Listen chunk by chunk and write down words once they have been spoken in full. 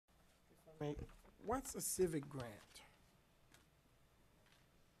Wait, what's a civic grant?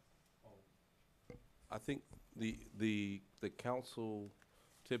 I think the council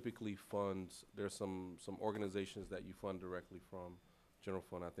typically funds, there's some organizations that you fund directly from general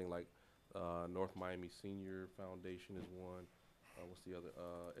fund. I think like North Miami Senior Foundation is one. What's the other?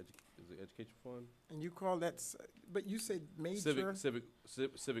 Is it Education Fund? And you call that, but you said major?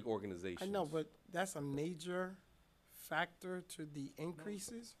 Civic organizations. I know, but that's a major factor to the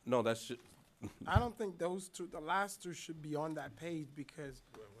increases? No, that's just, I don't think those two, the last two should be on that page because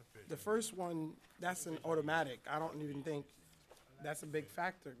the first one, that's an automatic. I don't even think that's a big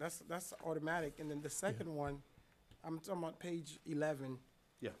factor. That's automatic. And then the second one, I'm talking about page 11.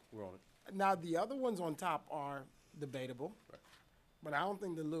 yeah, we're on it. Now, the other ones on top are debatable, Right. but I don't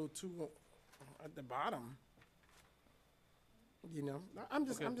think the little two at the bottom, you know, I'm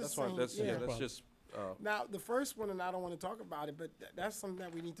just That's saying, fine. That's, yeah. that's just, Now, the first one, and I don't want to talk about it, but that's something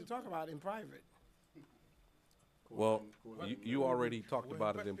that we need to talk about in private. well, you already talked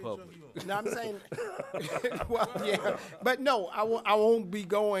about it in public. No, I'm saying, well, yeah, but no, I won't be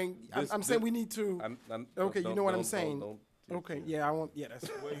going, I'm saying we need to, okay, you know what I'm saying. Okay, yeah, I won't, yeah, that's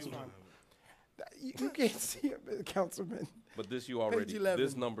fine. You can't see it, Councilman. But this you already, 11.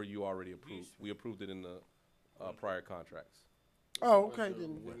 this number you already approved. We approved it in the prior contracts. Oh, okay,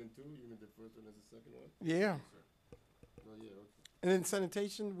 then, One and two, you mean the first one and the second one? yeah. Oh, yeah, okay. And then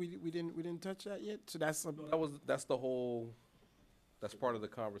sanitation, we didn't touch that yet, so that's a, That's the whole, that's part of the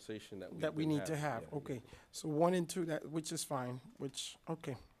conversation that that we need to having. have, Yeah. okay. So 1 and 2, that, which is fine, which,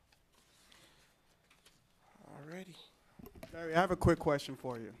 okay. Alrighty. Larry, I have a quick question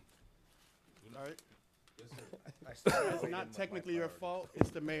for you. All right? It's not technically your fault, it's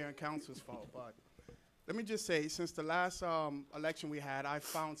the mayor and council's fault, but let me just say, since the last election we had, I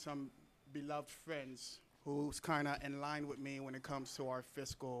found some beloved friends who's kind of in line with me when it comes to our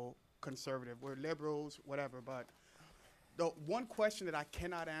fiscal conservative. We're liberals, whatever, but the one question that I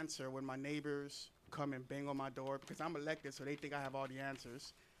cannot answer when my neighbors come and bang on my door, because I'm elected, so they think I have all the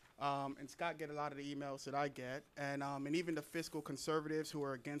answers, and Scott get a lot of the emails that I get, and even the fiscal conservatives who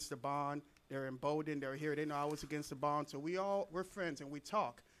are against the bond, they're emboldened, they're here, they know I was against the bond, so we're friends and we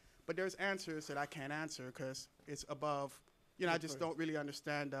talk. But there's answers that I can't answer because it's above, you know, I just don't really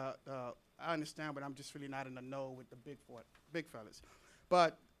understand, I understand, but I'm just really not in the know with the big fellas.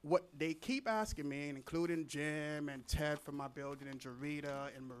 But what they keep asking me, and including Jim and Ted from my building, and Jarita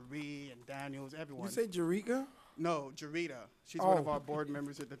and Marie and Daniels, everyone. You say Jerica? No, Jarita. She's one of our board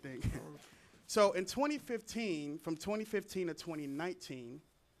members at the thing. So in 2015, from 2015 to 2019,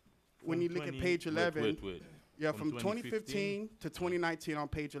 when you look at page 11, yeah, from 2015 to 2019 on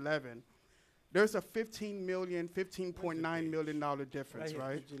page 11, there's a $15.9 million difference,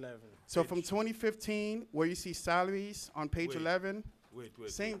 right? Page 11. So from 2015, where you see salaries on page 11,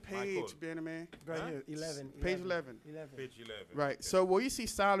 same page, Benjamin, Right here, 11. page 11. 11. Page 11. Right. So where you see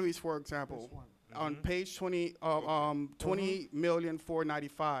salaries, for example, on page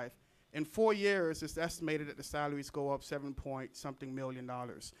 20,495,000. In 4 years, it's estimated that the salaries go up 7 point something million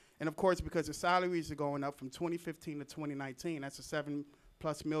dollars. And of course, because the salaries are going up from 2015 to 2019, that's a $7+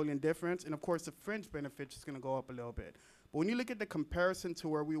 million difference. And of course, the fringe benefits is going to go up a little bit. But when you look at the comparison to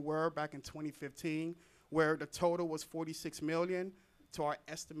where we were back in 2015, where the total was 46 million, to our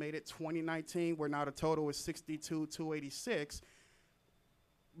estimated 2019, where now the total is 62,286.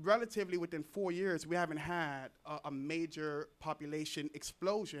 Relatively within 4 years, we haven't had a major population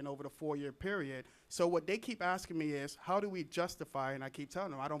explosion over the 4-year period. So what they keep asking me is, how do we justify, and I keep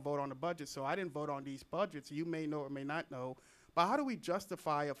telling them, I don't vote on the budget, so I didn't vote on these budgets. You may know or may not know, but how do we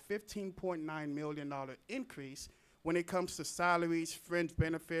justify a $15.9 million increase when it comes to salaries, fringe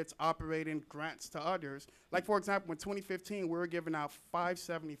benefits, operating grants to others? Like, for example, in 2015, we were giving out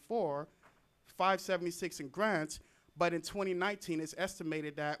 574, 576 in grants, but in 2019, it's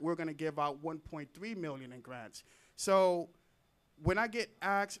estimated that we're going to give out 1.3 million in grants. So when I get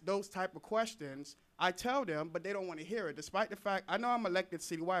asked those type of questions, I tell them, but they don't want to hear it, despite the fact, I know I'm elected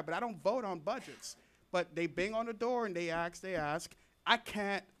citywide, but I don't vote on budgets. But they bang on the door and they ask. I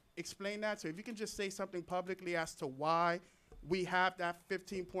can't explain that. So if you can just say something publicly as to why we have that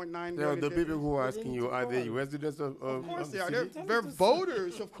 15.9 million. Now, the people who are They asking need you, to are they vote. residents of Course the they are. city? They're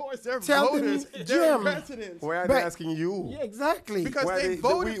voters. Of course, they're Tell them, voters. They're Jim. residents. Why are But- they asking you? Yeah, exactly. Because Why they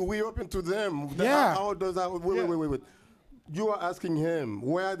voted. we open to them. Yeah. How does that? Wait. You are asking him.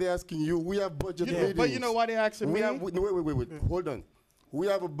 Why are they asking you? We have budget meetings. But you know why they're asking me? Wait. Hold on.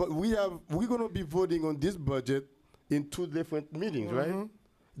 We're gonna be voting on this budget in 2 different meetings, right?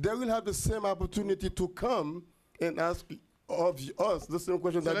 They will have the same opportunity to come and ask of us the same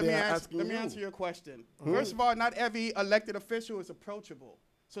question So that they are asking let me you. answer your question. First of all, not every elected official is approachable.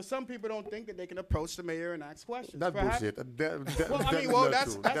 So some people don't think that they can approach the mayor and ask questions. That's Perhaps- bullshit. Well, I That mean, is well, not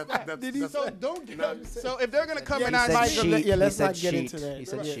that's true. that's that. That's- So don't get so if they're gonna come Yeah, and he ask said me, sheet. Yeah, let's He said not get sheet. into that. He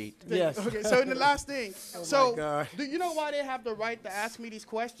said Yeah. sheet. Yes. Okay, so in the last thing, my so God. do you know why they have the right to ask me these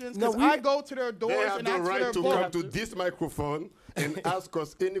questions? No, Because we- I go to their doors They have and the ask for right their to vote, come to this microphone and ask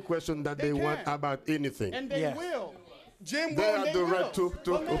us any question that They they want can. about anything. and they Yes. will. Jim They will. have and the they right will.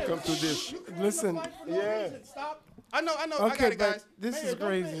 to But man, come to this. you can't Listen, fight for no yeah. reason. Stop. I know. I Okay, got it, but guys. this Mayor, is don't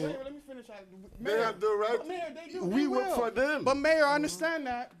crazy. Wait, let me finish. They have the right. But Mayor, they do. We they work will. for them. But Mayor, I understand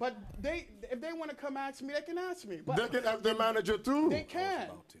that. But if they want to come ask me, they can ask me. But They can ask the manager too. they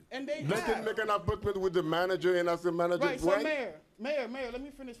can, and they They have. can make an appointment with the manager and ask the manager. Right, so why- Mayor, let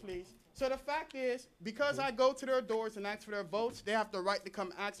me finish, please. So the fact is, because I go to their doors and ask for their votes, they have the right to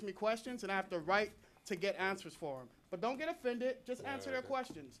come ask me questions, and I have the right to get answers for them. But don't get offended, just answer their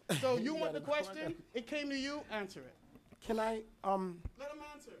questions. So you want the question, it came to you, answer it. Can I, Let them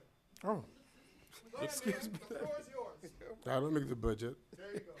answer. oh, Go ahead, Mayor, the floor is yours. I don't make the budget.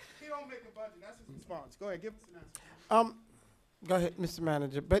 There you go. He don't make a budget, that's his response. Go ahead, give us an answer. go ahead, Mr.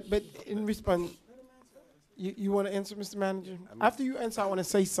 Manager. But in response, you want to answer, Mr. Manager? After you answer, I want to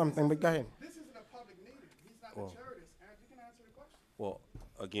say something, but go ahead. This isn't a public meeting, he's not the chair of this, and you can answer the question. Well,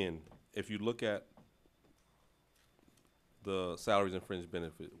 again, if you look at the salaries and fringe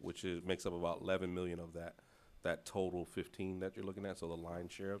benefit, which makes up about 11 million of that total 15 that you're looking at, so the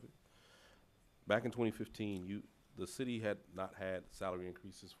lion's share of it. Back in 2015, the city had not had salary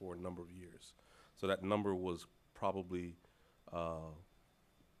increases for a number of years, so that number was probably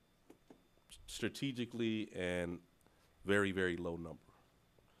strategically and very, very low number.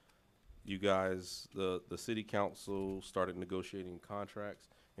 You guys, the city council started negotiating contracts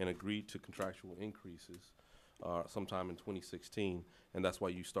and agreed to contractual increases sometime in 2016, and that's why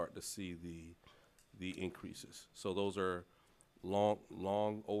you start to see the increases. So those are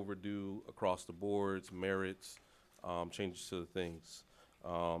long overdue across the boards, merits, changes to the things.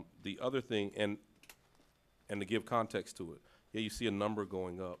 The other thing, and to give context to it, yeah, you see a number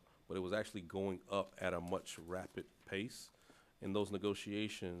going up, but it was actually going up at a much rapid pace. In those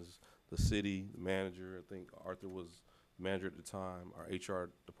negotiations, the city, the manager, I think Arthur was manager at the time, our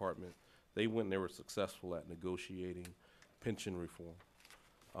HR department, they went and they were successful at negotiating pension reform.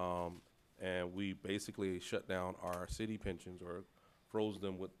 And we basically shut down our city pensions or froze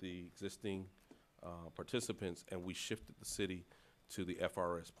them with the existing participants, and we shifted the city to the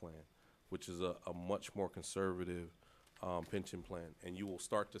FRS plan, which is a much more conservative pension plan. And you will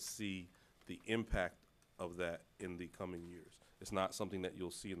start to see the impact of that in the coming years. It's not something that you'll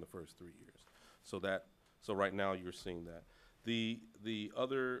see in the first 3 years. So right now you're seeing that. The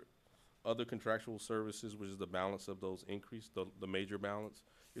other contractual services, which is the balance of those increase, the major balance,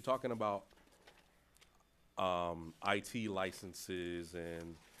 you're talking about IT licenses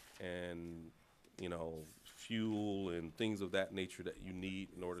and you know, fuel and things of that nature that you need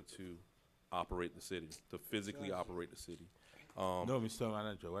in order to operate the city, to physically operate the city. No, Mr.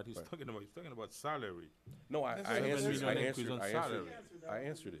 Manager, what he's talking about salary. No, I That's answered what it. it is. I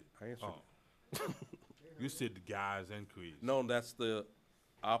answered it. Oh. You said gas increase. No, that's the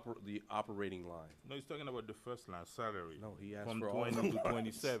operating line. No, he's talking about the first line, salary. No, he asked from for all 20 the to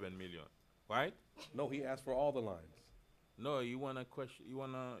 27 million, right? No, he asked for all the lines. No, you want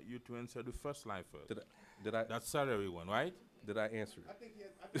you to answer the first line first. Did I That salary one, right? did I answer I it?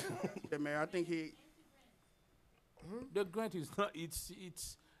 think he Mayor, I think he, The grant is not.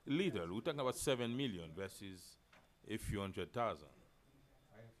 It's little. We're talking about 7 million versus a few 100,000.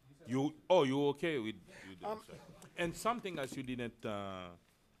 You okay with the answer? And something else you didn't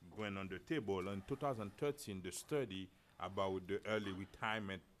bring on the table in 2013, the study about the early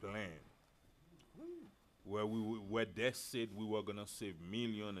retirement plan, where they said we were gonna save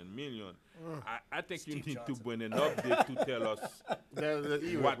million and million. I think you need to bring an update to tell us The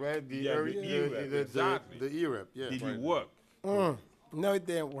EREP, What- right? The yeah, the EREP, exactly. The EREP, yeah. did it work? No, it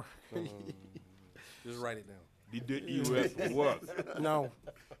didn't work. Just write it down. Did the EREP work? No.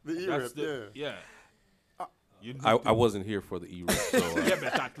 The That's EREP, yeah. You need I to- wasn't here for the E-rep, so yeah,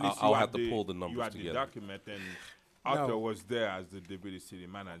 but at least I'll you have had to pull the numbers You had together. the document, and Arthur was there as the deputy city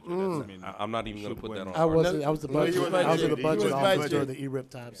manager. That's mean I'm not even going to should put that bring- on. I Arthur. wasn't. I was the No, he budget. wasn't I was the budget. He budget was officer budget. during the ERIP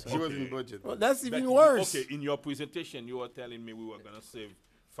time. She So was in budget. Well, that's But even you- worse. Okay, in your presentation, you were telling me we were gonna save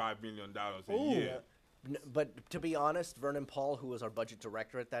 $5 million a year. But to be honest, Vernon Paul, who was our budget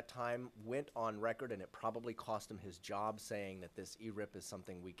director at that time, went on record, and it probably cost him his job, saying that this ERIP is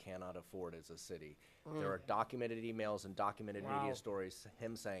something we cannot afford as a city. There are documented emails and documented media stories,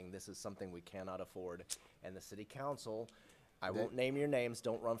 him saying this is something we cannot afford. And the city council, I won't name your names,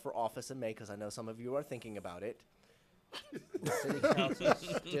 don't run for office in May, because I know some of you are thinking about it. The city council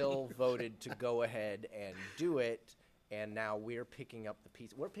still voted to go ahead and do it, and now we're picking up the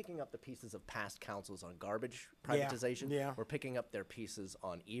piece. We're picking up the pieces of past councils on garbage privatization. yeah. We're picking up their pieces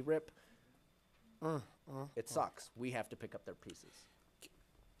on ERIP. It sucks. We have to pick up their pieces.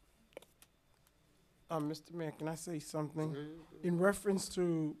 Mr. Mayor, can I say something? In reference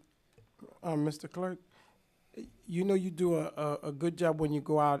to, Mr. Clerk, you know you do a good job when you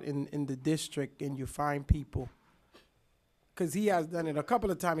go out in the district and you find people. Because he has done it a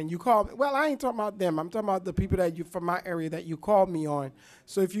couple of times, and you call me. Well, I ain't talking about them. I'm talking about the people that you, from my area, that you called me on.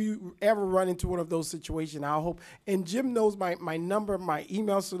 So if you ever run into one of those situations, I hope. And Jim knows my number, my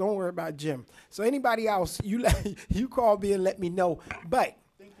email, so don't worry about Jim. So anybody else, you call me and let me know. But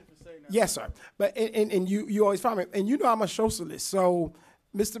yes, sir. But and you always find me, and you know I'm a socialist. So,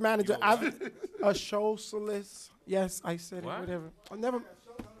 Mr. Manager, I'm a socialist. Yes, I said What? it. Whatever. I never.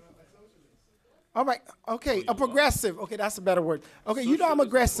 All right. Okay, a progressive. Okay, that's a better word. Okay, you know I'm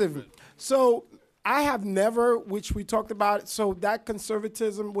aggressive. So I have never, which we talked about. So that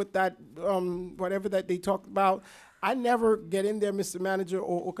conservatism with that whatever that they talked about. I never get in there, Mr. Manager,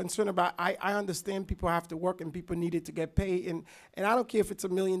 or concerned about. I understand people have to work and people needed to get paid, and I don't care if it's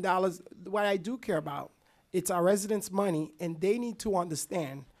 $1 million. What I do care about, it's our residents' money, and they need to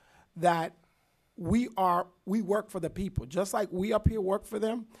understand that we work for the people, just like we up here work for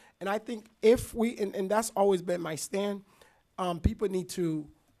them. And I think if we, and that's always been my stand, people need to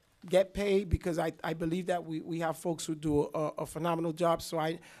get paid, because I believe that we have folks who do a phenomenal job. So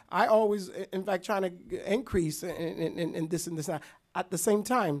I always, in fact, trying to increase in this and this. At the same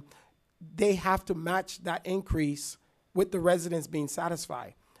time, they have to match that increase with the residents being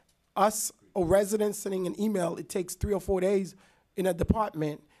satisfied. Us, a resident sending an email, it takes 3 or 4 days in a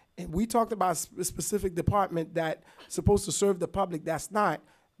department, and we talked about a specific department that's supposed to serve the public that's not.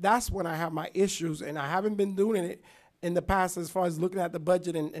 That's when I have my issues, and I haven't been doing it in the past as far as looking at the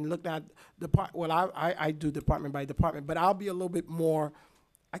budget and looking at I do department by department, but I'll be a little bit more,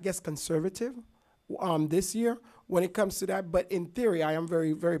 I guess, conservative this year when it comes to that. But in theory, I am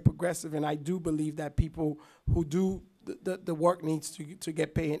very, very progressive, and I do believe that people who do the work needs to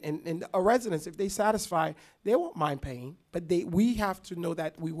get paid. And our residents, if they satisfy, they won't mind paying, but we have to know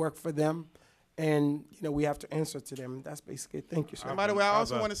that we work for them, and we have to answer to them. That's basically it. Thank you, sir. And by the way, I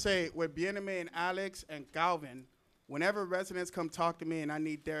also want to say, with Bieneme and Alex and Galvin, whenever residents come talk to me and I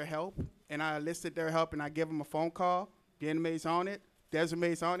need their help, and I listed their help and I give them a phone call, Bieneme's on it,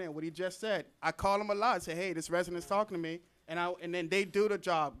 Desime's on it, and what he just said, I call them a lot and say, hey, this resident's talking to me, and then they do the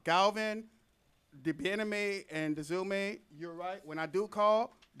job. Galvin, the Bieneme, and the Zume, you're right. When I do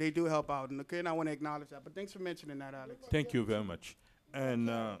call, they do help out, and I want to acknowledge that. But thanks for mentioning that, Alex. Thank you very much. And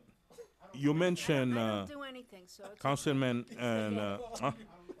you mentioned I don't do anything, so it's Councilman and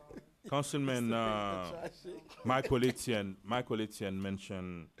Councilman Michael Etienne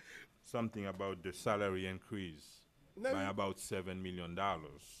mentioned something about the salary increase by about $7 million,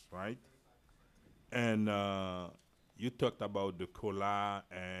 right? And you talked about the COLA,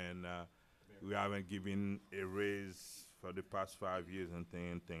 and we haven't given a raise for the past 5 years and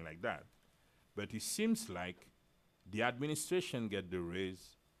thing like that. But it seems like the administration get the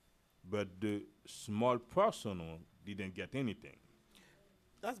raise, but the small personal didn't get anything.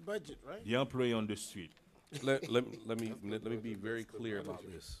 That's budget, right? The employee on the street. Let me be very clear about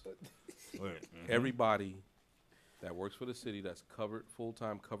this. Wait, Everybody that works for the city that's covered,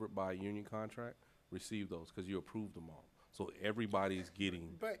 full-time, covered by a union contract, receive those, because you approved them all. So everybody's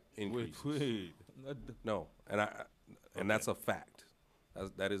getting But- increases. wait. No, and that's a fact.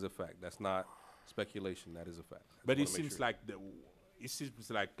 That is a fact. That's not speculation. That is a fact. But Wanna it make seems sure.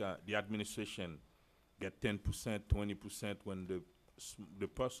 like the administration get 10%, 20% when the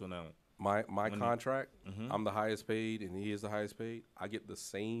personnel. My When you- contract, I'm the highest paid, and he is the highest paid. I get the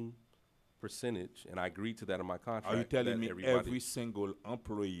same percentage, and I agreed to that in my contract. Are you telling that me everybody- every single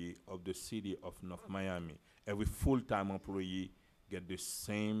employee of the city of North Miami, every full-time employee get the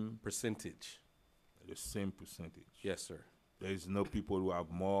same percentage? percentage? Yes, sir. There is no people who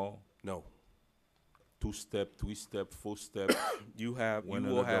have more, No. 2-step, 3-step, 4-step. You have When you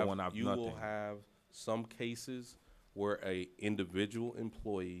will another have one have you will nothing. have some cases where a individual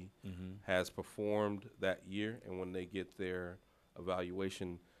employee has performed that year, and when they get their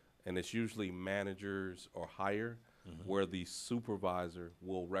evaluation, and it's usually managers or higher, where the supervisor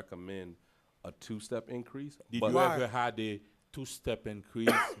will recommend a 2-step increase. Did but you ever had a 2-step increase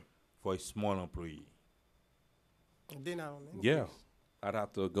for a small employee? They're not on the yeah, I'd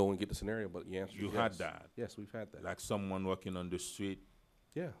have to go and get the scenario, but the answer You is had yes. that? Yes, we've had that. Like someone working on the street?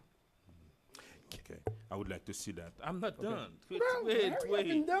 Yeah. Okay, I would like to see that. I'm not done. Hurry up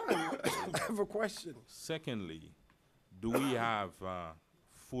and done. I have a question. Secondly, do we have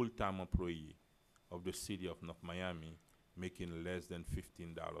full-time employee of the city of North Miami making less than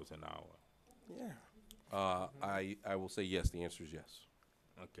 $15 an hour? Yeah. I will say yes. The answer is yes.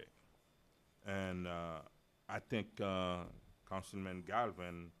 Okay. And I think Councilman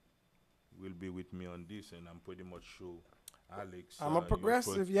Galvin will be with me on this, and I'm pretty much sure Alex. I'm you a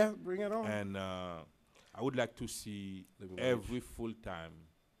progressive, yeah, bring it on. And I would like to see Living wage. every full-time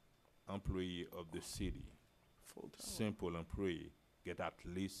employee of the city, Full-time. simple employee, get at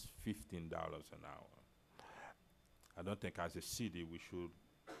least $15 an hour. I don't think as a city we should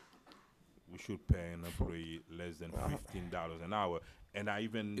pay an employee less than $15 an hour. And I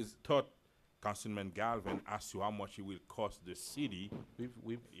even thought Councilman Galvin asked you how much it will cost the city.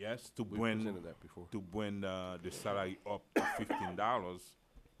 We've Yes, to we've bring presented that before. the salary up to $15.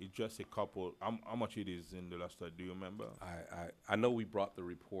 It's just a couple. How much it is in the last time? Do you remember? I know we brought the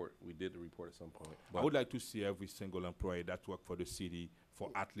report. We did the report at some point. I But would like to see every single employee that worked for the city for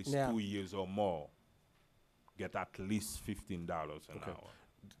at least Yeah. 2 years or more get at least $15 an Okay. hour.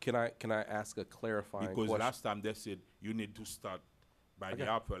 can I ask a clarifying Because question? last time they said you need to start by the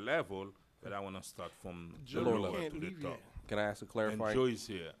Okay. upper level, but I want to start from the Joe, lower lower level. can't to the leave top. yet. Can I ask a And clarifying? Joe is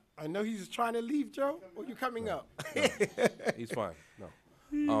here. I know he's trying to leave, Joe. Or you coming up? He's fine.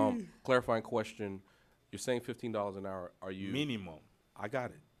 No. Clarifying question. You're saying $15 an hour. Are you? Minimum. I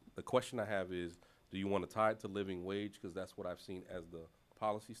got it. The question I have is, do you want to tie it to living wage because that's what I've seen as the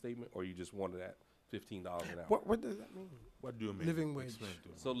policy statement, or you just want it at $15 an hour? What does that mean? What do you mean? Living wage. Explain to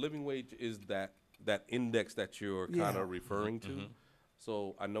me. So living wage is that index that you're kind Yeah. of referring to.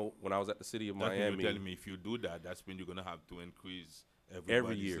 So I know when I was at the city of That mean Miami. you're telling me if you do that, that's when you're gonna have to increase Every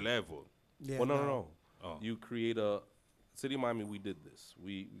everybody's year. level. Yeah, Well, no. Oh. You create a city of Miami. We did this.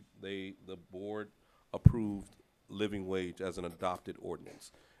 The board approved living wage as an adopted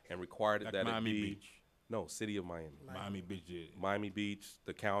ordinance and required Like that Miami it be Beach. no city of Miami. Miami Beach. Miami Beach,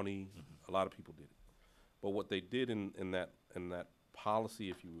 the county, a lot of people did it. But what they did in that policy,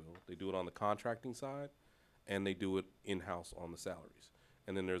 if you will, they do it on the contracting side, and they do it in-house on the salaries.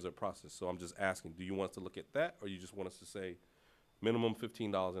 And then there's a process. So I'm just asking, do you want us to look at that, or you just want us to say minimum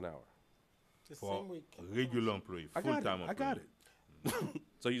 $15 an hour? Just For same week. regular employee, I got it. full-time employee. I got it.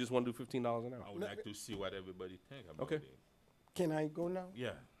 So you just want to do $15 an I hour? would like to see what everybody think about Okay. it. Can I go now?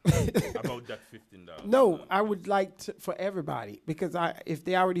 Yeah. About that $15. No, I would like to, for everybody, because if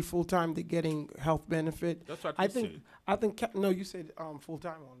they're already full-time, they're getting health benefit. That's what I you think, said. no, you said,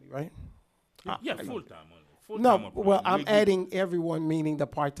 full-time only, right? Yeah, full-time only. Full-time No, employee. well, I'm Regular- adding everyone, meaning the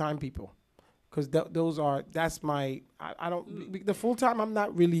part-time people. Because that's my, I don't, the full-time, I'm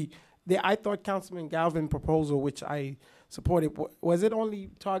not really, I thought Councilman Galvin proposal, which I supported, was it only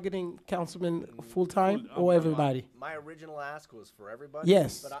targeting Councilman full-time or everybody? My original ask was for everybody.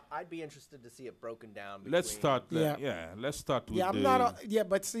 Yes. But I'd be interested to see it broken down. Let's between start. Yeah. Let's start with Yeah, I'm not,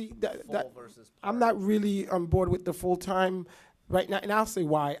 but see, full versus I'm part. not really on board with the full-time right now, and I'll say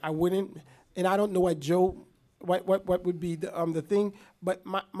why. I wouldn't, and I don't know what Joe, what would be the thing, but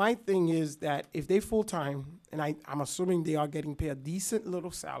my thing is that if they full-time, and I'm assuming they are getting paid a decent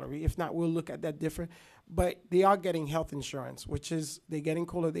little salary, if not, we'll look at that different, but they are getting health insurance, which is, they're getting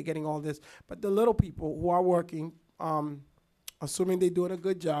COLA, they're getting all this, but the little people who are working, assuming they're doing a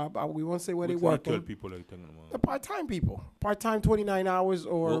good job, we won't say where they're Which retail working, people are you talking about? the part-time people, part-time 29 hours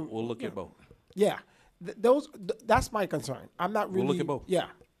or. We'll look at both. Yeah, that's my concern. I'm not really. We'll look at both. Yeah,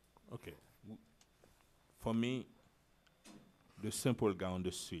 Okay. For me, the simple guy on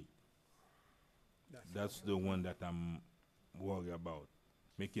the street, that's the one that I'm worried about,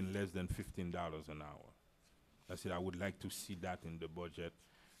 making less than $15 an hour. That's it. I would like to see that in the budget,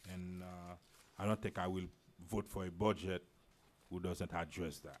 and I don't think I will vote for a budget who doesn't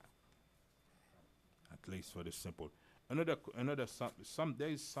address that. At least for the simple. There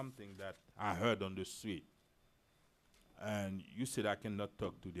is something that I heard on the street, and you said I cannot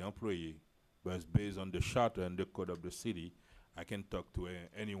talk to the employee, but it's based on the charter and the code of the city. I can talk to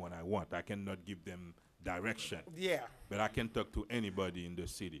anyone I want. I cannot give them direction, yeah. but I can talk to anybody in the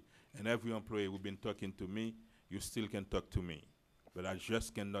city. And every employee who's been talking to me, you still can talk to me. But I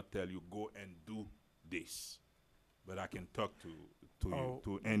just cannot tell you, go and do this. But I can talk to you,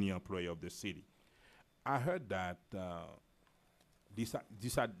 to any employee of the city. I heard that this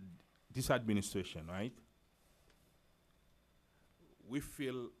administration, right? We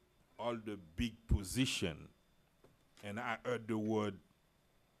fill all the big position, and I heard the word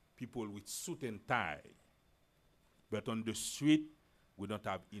people with suit and tie. But on the street, we don't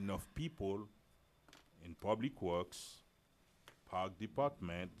have enough people in public works, park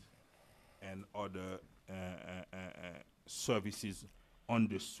department, and other services on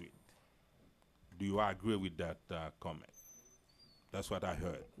the street. Do you agree with that comment? That's what I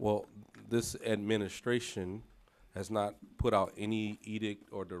heard. Well, this administration has not put out any edict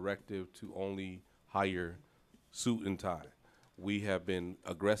or directive to only hire suit and tie. We have been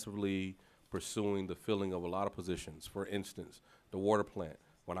aggressively pursuing the filling of a lot of positions. For instance, the water plant.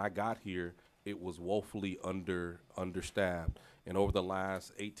 When I got here, it was woefully understaffed. And over the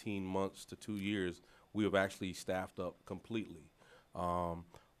last 18 months to 2 years, we have actually staffed up completely.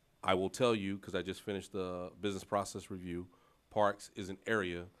 I will tell you, because I just finished the business process review, Parks is an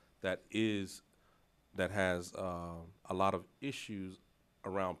area that has a lot of issues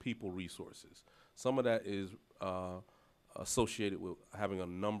around people resources. Some of that is associated with having a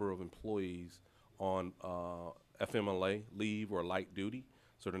number of employees on FMLA leave or light duty,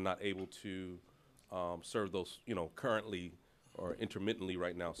 so they're not able to serve those, currently or intermittently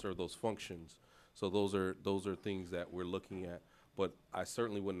right now, serve those functions. So those are things that we're looking at. But I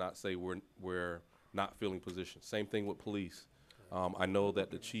certainly would not say we're not filling positions. Same thing with police. I know that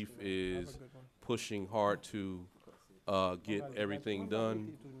the chief is pushing hard to get everything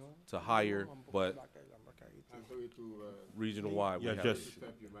done to hire, but regional-wide, we Yeah, have just- issues.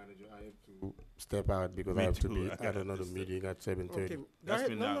 Step out because Me I have to too. be I at gotta another step. meeting at 7:30. Okay, go That's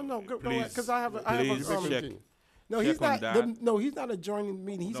ahead. me No, now. go ahead, because I have a, Please check. no, check he's on not, that. no, he's not adjoining the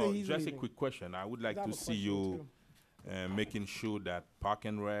meeting. He No, said he's just leaving. a quick question. I would like I have to a see question, you making sure that Park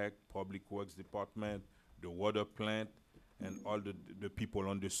and Rec, Public Works Department, the water plant, and all the people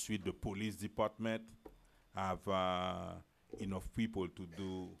on the street, the police department, have enough people to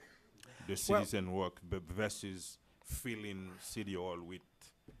do the citizen work versus filling City Hall with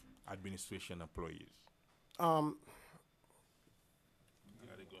administration employees. Gotta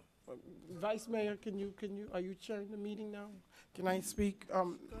go. Vice Mayor, are you chairing the meeting now? Can I speak,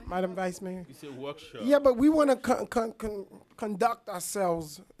 Madam Vice Mayor? It's a workshop. Yeah, but we want to conduct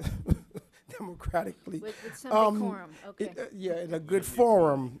ourselves democratically. With some decorum, okay. Yeah, in a good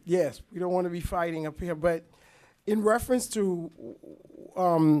forum, yes. We don't want to be fighting up here, but in reference to,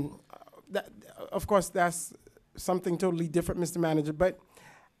 that, of course, that's something totally different, Mr. Manager, but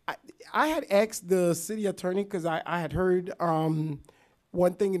I had asked the city attorney, because I had heard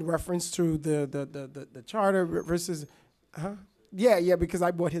one thing in reference to the charter versus, yeah, because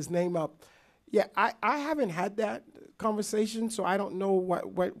I brought his name up. Yeah, I haven't had that conversation, so I don't know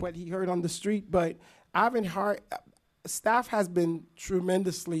what he heard on the street, but I haven't heard, staff has been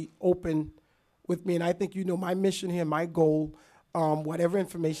tremendously open with me, and I think my mission here, my goal, whatever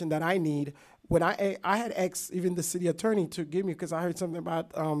information that I need. When I had asked even the city attorney to give me, because I heard something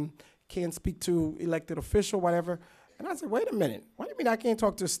about can't speak to elected official, whatever, and I said, wait a minute, what do you mean I can't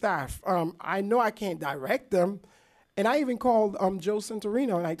talk to staff? I know I can't direct them. And I even called Joe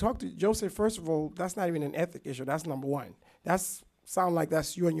Santorino, and I talked to Joe. Said, first of all, that's not even an ethic issue. That's number one. That's sound like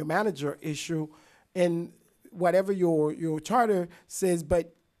that's you and your manager issue, and whatever your charter says.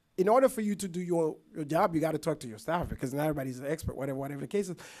 But in order for you to do your job, you got to talk to your staff, because not everybody's an expert, whatever the case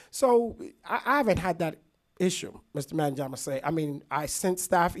is. So I haven't had that issue, Mr. Manager. I must say. I mean, I sent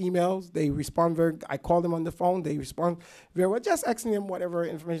staff emails. They respond I called them on the phone. They respond very well, just asking them whatever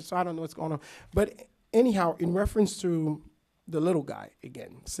information. So I don't know what's going on, but. Anyhow, in reference to the little guy,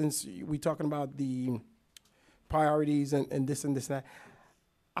 again, since we're talking about the priorities and this and that,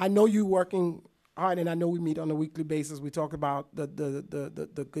 I know you working hard, and I know we meet on a weekly basis. We talk about the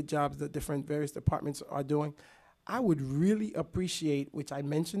good jobs that different various departments are doing. I would really appreciate, which I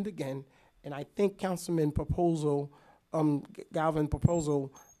mentioned again, and I think Councilman Galvin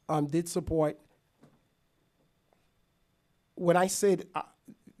Proposal did support. When I said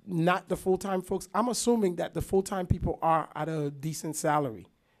not the full-time folks, I'm assuming that the full-time people are at a decent salary,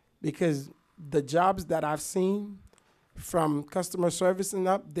 because the jobs that I've seen from customer service and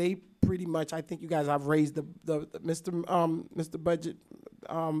up, they pretty much, I think you guys have raised the Mr. Budget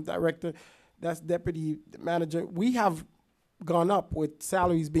Director, that's Deputy Manager. We have gone up with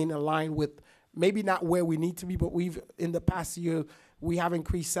salaries being aligned with maybe not where we need to be, but in the past year, we have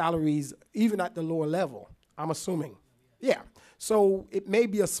increased salaries even at the lower level, I'm assuming. Yeah. So it may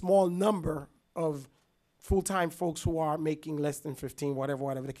be a small number of full-time folks who are making less than 15,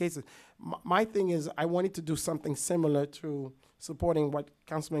 whatever the case is. My thing is, I wanted to do something similar to supporting what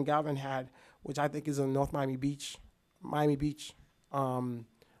Councilman Galvin had, which I think is a North Miami Beach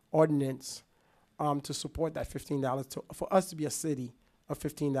ordinance to support that $15 for us to be a city of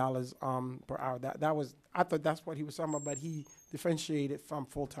 $15 per hour. I thought that's what he was talking about, but he differentiated from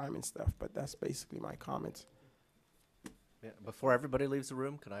full-time and stuff. But that's basically my comments. Yeah, before everybody leaves the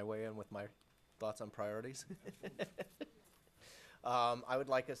room, can I weigh in with my thoughts on priorities? I would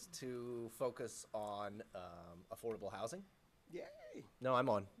like us to focus on affordable housing. Yay! No, I'm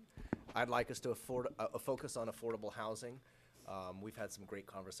on. I'd like us to focus on affordable housing. We've had some great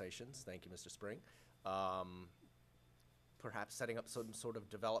conversations. Thank you, Mr. Spring. Perhaps setting up some sort of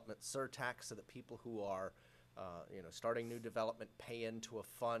development surtax so that people who are, starting new development pay into a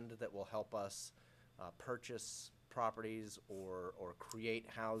fund that will help us purchase properties or create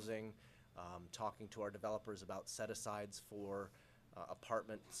housing. Talking to our developers about set-asides for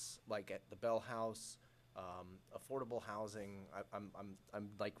apartments like at the Bell House. Affordable housing, I'm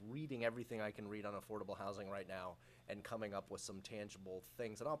like reading everything I can read on affordable housing right now and coming up with some tangible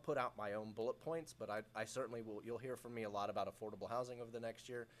things. And I'll put out my own bullet points, but I certainly will. You'll hear from me a lot about affordable housing over the next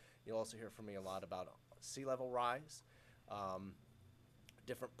year. You'll also hear from me a lot about sea level rise.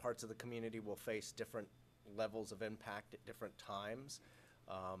 Different parts of the community will face different levels of impact at different times.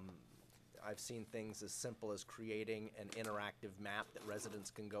 I've seen things as simple as creating an interactive map that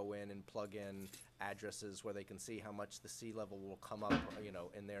residents can go in and plug in addresses where they can see how much the sea level will come up,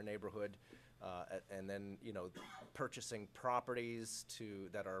 in their neighborhood, and then, purchasing properties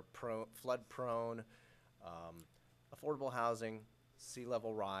that are flood prone. Affordable housing, sea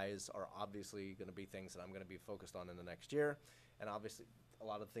level rise are obviously going to be things that I'm going to be focused on in the next year, and obviously a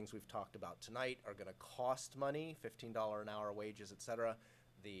lot of the things we've talked about tonight are going to cost money, $15 an hour wages, et cetera.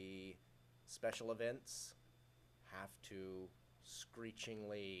 The special events have to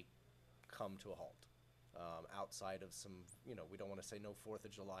screechingly come to a halt. Outside of some, we don't want to say no 4th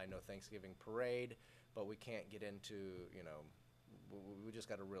of July, no Thanksgiving parade, but we can't get into, we just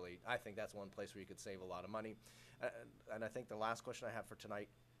got to really, I think that's one place where you could save a lot of money. And I think the last question I have for tonight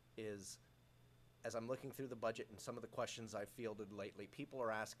is, as I'm looking through the budget and some of the questions I've fielded lately, people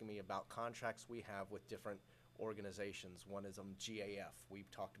are asking me about contracts we have with different organizations. One is GAF.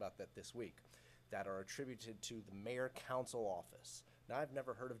 We've talked about that this week, that are attributed to the mayor council office. Now, I've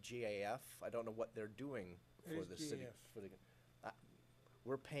never heard of GAF. I don't know what they're doing for the city.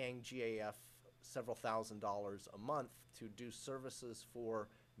 We're paying GAF several $1,000s a month to do services for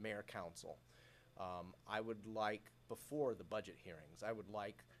mayor council. I would like, before the budget hearings, I would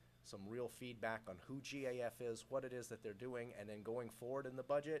like some real feedback on who GAF is, what it is that they're doing, and then going forward in the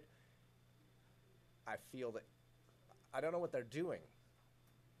budget, I feel that, I don't know what they're doing.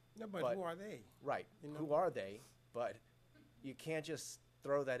 No, but who are they? Right, who are they? But you can't just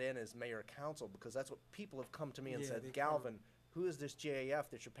throw that in as mayor council, because that's what people have come to me and said, Galvin, who is this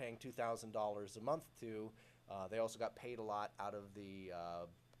GAF that you're paying $2,000 a month to? They also got paid a lot out of the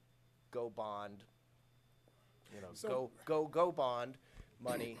Go Bond, Go Bond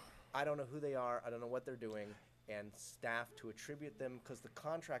money. I don't know who they are. I don't know what they're doing. And staff to attribute them, because the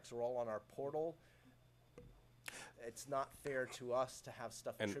contracts are all on our portal. It's not fair to us to have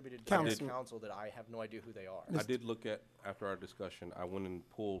stuff attributed to the council that I have no idea who they are. I did look at, after our discussion, I went and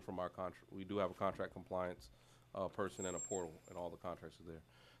pulled from our contract. We do have a contract compliance person and a portal, and all the contracts are there.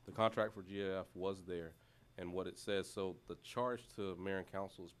 The contract for GAF was there, and what it says, so the charge to mayor and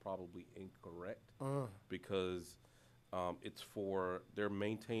council is probably incorrect, because it's for, they're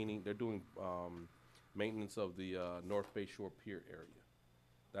doing maintenance of the North Bay Shore Pier area.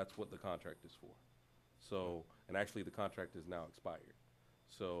 That's what the contract is for. So, and actually the contract is now expired.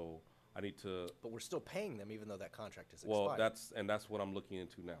 So I need to. But we're still paying them even though that contract is expired. Well, that's what I'm looking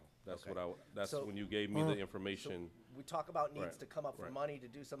into now. That's Okay. that's So- when you gave me the information. We talk about needs Right, to come up for right. money to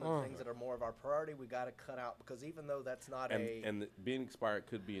do some of the things that are more of our priority. We got to cut out, because even though that's not And being expired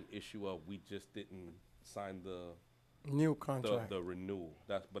could be an issue of we just didn't sign the New contract. the renewal.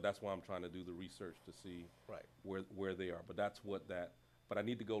 But that's why I'm trying to do the research to see Right. where they are. But that's what that. But I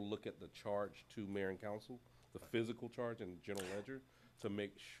need to go look at the charge to mayor and council, the physical charge and general ledger, to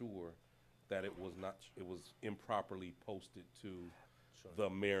make sure that it was improperly posted to the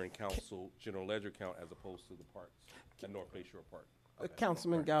mayor and council general ledger account as opposed to the parks and North Bay Shore Park.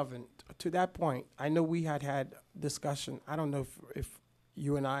 Councilman Galvin, to that point, I know we had discussion. I don't know if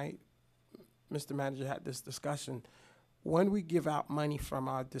you and I, Mr. Manager, had this discussion. When we give out money from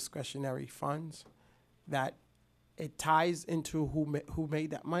our discretionary funds, that it ties into who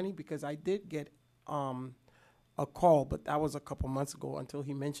made that money, because I did get a call, but that was a couple months ago until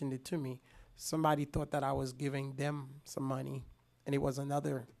he mentioned it to me. Somebody thought that I was giving them some money, and it was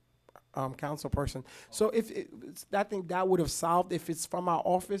another council person. So I think that would have solved if it's from our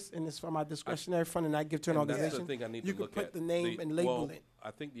office and it's from our discretionary fund, and I give to an And that's organization. the thing I need you to could look put at. the name and label it.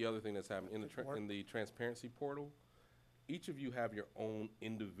 I think the other thing that's happening in the transparency portal, each of you have your own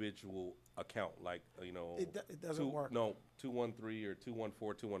individual account, like It doesn't work. No, 213 or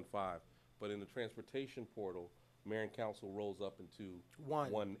 214, 215. But in the transportation portal, mayor and council rolls up into one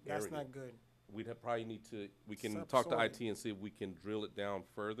area. That's not good. We'd probably need to. We can Subsort talk to it. IT and see if we can drill it down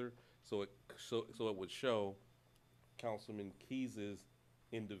further, so it would show Councilman Keys's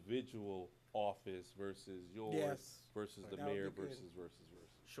individual office versus yours Yes. versus the That would mayor be good. versus.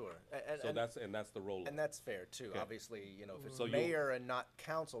 Sure. So that's the role. And that's fair too. Okay. Obviously, you know, if it's So you'll- mayor and not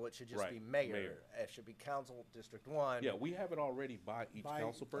council, it should just Right, be mayor. mayor. It should be council, District 1. Yeah, we have it already by each By-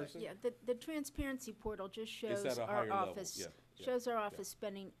 council person. Yeah, the transparency portal just shows at a our higher level, office, yeah, shows our office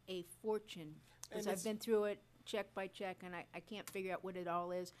spending a fortune. Because And I've it's- been through it check by check, and I can't figure out what it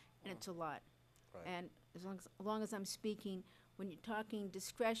all is, and it's a lot. Right. And as long as I'm speaking, when you're talking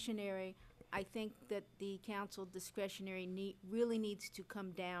discretionary, I think that the council discretionary really needs to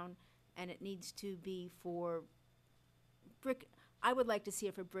come down, and it needs to be for I would like to see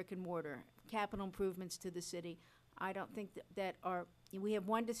it for brick and mortar, capital improvements to the city. I don't think that we have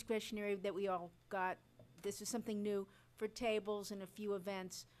one discretionary that we all got. This is something new for tables and a few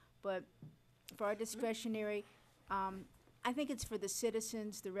events, but for our discretionary, I think it's for the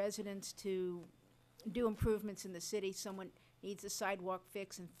citizens, the residents to do improvements in the city. Someone needs a sidewalk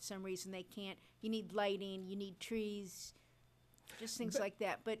fix and for some reason they can't. You need lighting, you need trees, just things like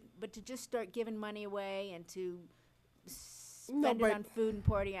that. But to just start giving money away and to spend but- it on food and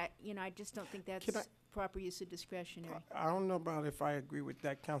party, I just don't think that's Can I- proper use of discretionary. I don't know about if I agree with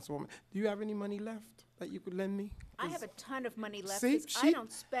that, Councilwoman. Do you have any money left that you could lend me? I have a ton of money left See, 'cause I she-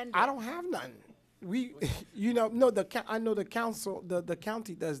 don't spend it. I don't have none. We, I know the council, the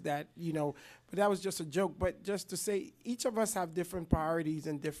county does that, but that was just a joke. But just to say, each of us have different priorities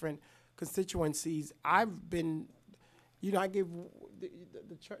and different constituencies. I've been, I gave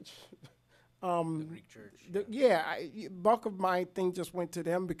the church, The Greek church. bulk of my thing just went to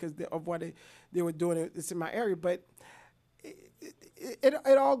them because of what they were doing. It's in my area, but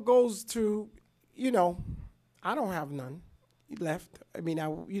it all goes to, I don't have none left. I mean,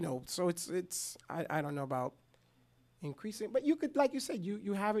 so it's I don't know about increasing, but you could, like you said,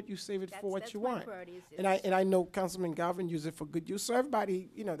 you have it, you save it for what That's you my want. priority is- And I know Councilman Galvin used it for good use. So everybody,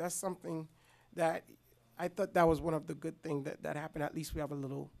 that's something that I thought that was one of the good things that happened. At least we have a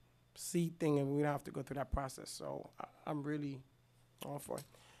little seed thing and we don't have to go through that process. So I'm really all for it.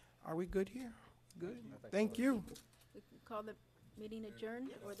 Are we good here? Good. Thank you. We can call the meeting adjourned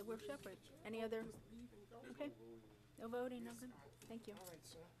or the workshop or any other? Okay. No voting, nothing? Thank you. All right,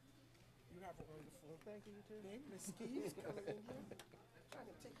 sir. You have a wonderful. Thank you, you too. Miss Keys coming in here. Trying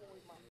to take away my